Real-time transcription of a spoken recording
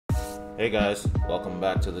Hey guys, welcome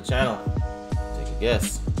back to the channel. Take a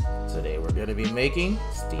guess. Today we're gonna be making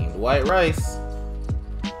steamed white rice.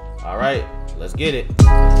 Alright, let's get it.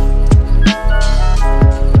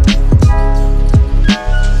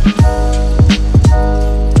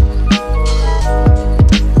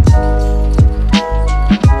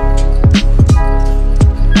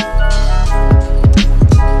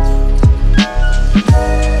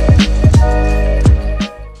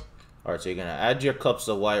 So you're gonna add your cups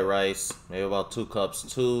of white rice, maybe about 2 cups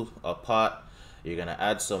to a pot. You're gonna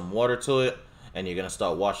add some water to it, and you're gonna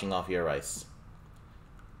start washing off your rice.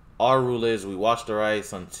 Our rule is we wash the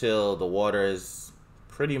rice until the water is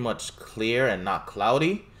pretty much clear and not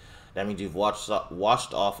cloudy. That means you've washed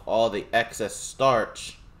off all the excess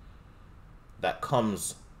starch that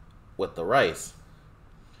comes with the rice.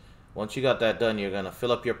 Once you got that done, you're gonna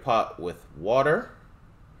fill up your pot with water.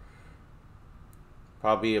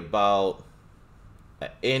 Probably about an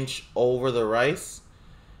inch over the rice.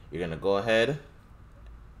 You're gonna go ahead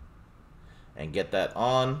and get that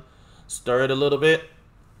on. Stir it a little bit.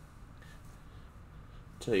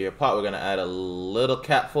 To your pot, we're gonna add a little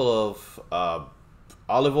cap full of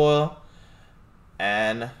olive oil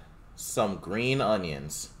and some green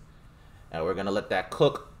onions. And we're gonna let that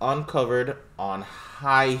cook uncovered on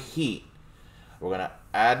high heat. We're gonna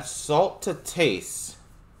add salt to taste.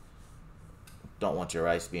 Don't want your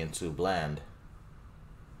rice being too bland.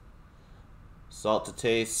 Salt to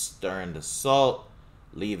taste, stir in the salt,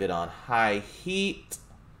 leave it on high heat,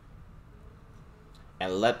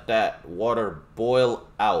 and let that water boil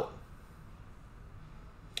out.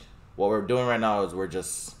 What we're doing right now is we're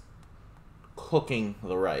just cooking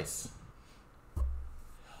the rice.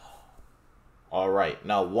 Alright,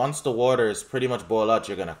 now once the water is pretty much boiled out,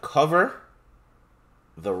 you're gonna cover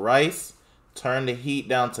the rice, turn the heat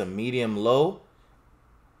down to medium-low,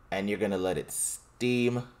 and you're gonna let it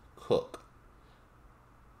steam cook.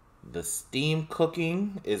 The steam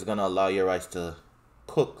cooking is gonna allow your rice to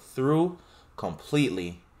cook through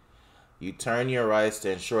completely. You turn your rice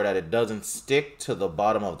to ensure that it doesn't stick to the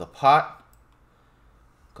bottom of the pot,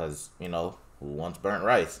 because, you know, who wants burnt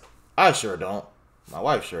rice? I sure don't. My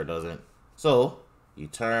wife sure doesn't. So you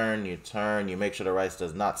turn, you make sure the rice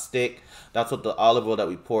does not stick. That's what the olive oil that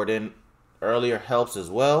we poured in earlier helps as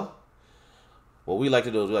well. What we like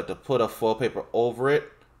to do is we like to put a foil paper over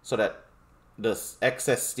it so that the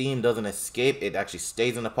excess steam doesn't escape. It actually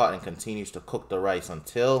stays in the pot and continues to cook the rice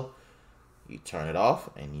until you turn it off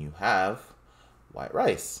and you have white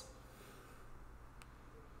rice.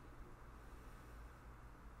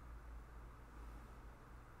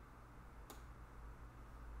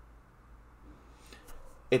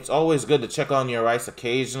 It's always good to check on your rice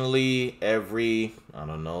occasionally, every, I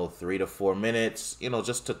don't know, 3 to 4 minutes, you know,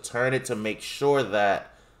 just to turn it to make sure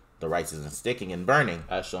that the rice isn't sticking and burning,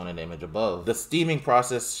 as shown in the image above. The steaming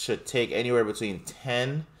process should take anywhere between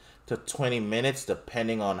 10 to 20 minutes,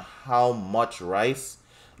 depending on how much rice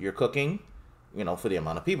you're cooking, you know, for the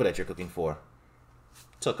amount of people that you're cooking for.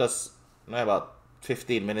 Took us about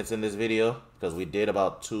 15 minutes in this video, because we did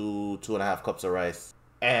about 2.5 cups of rice.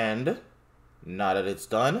 And now that it's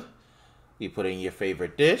done, you put in your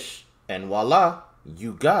favorite dish, and voila,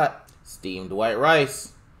 you got steamed white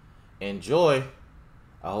rice. Enjoy.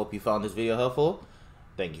 I hope you found this video helpful.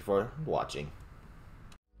 Thank you for watching.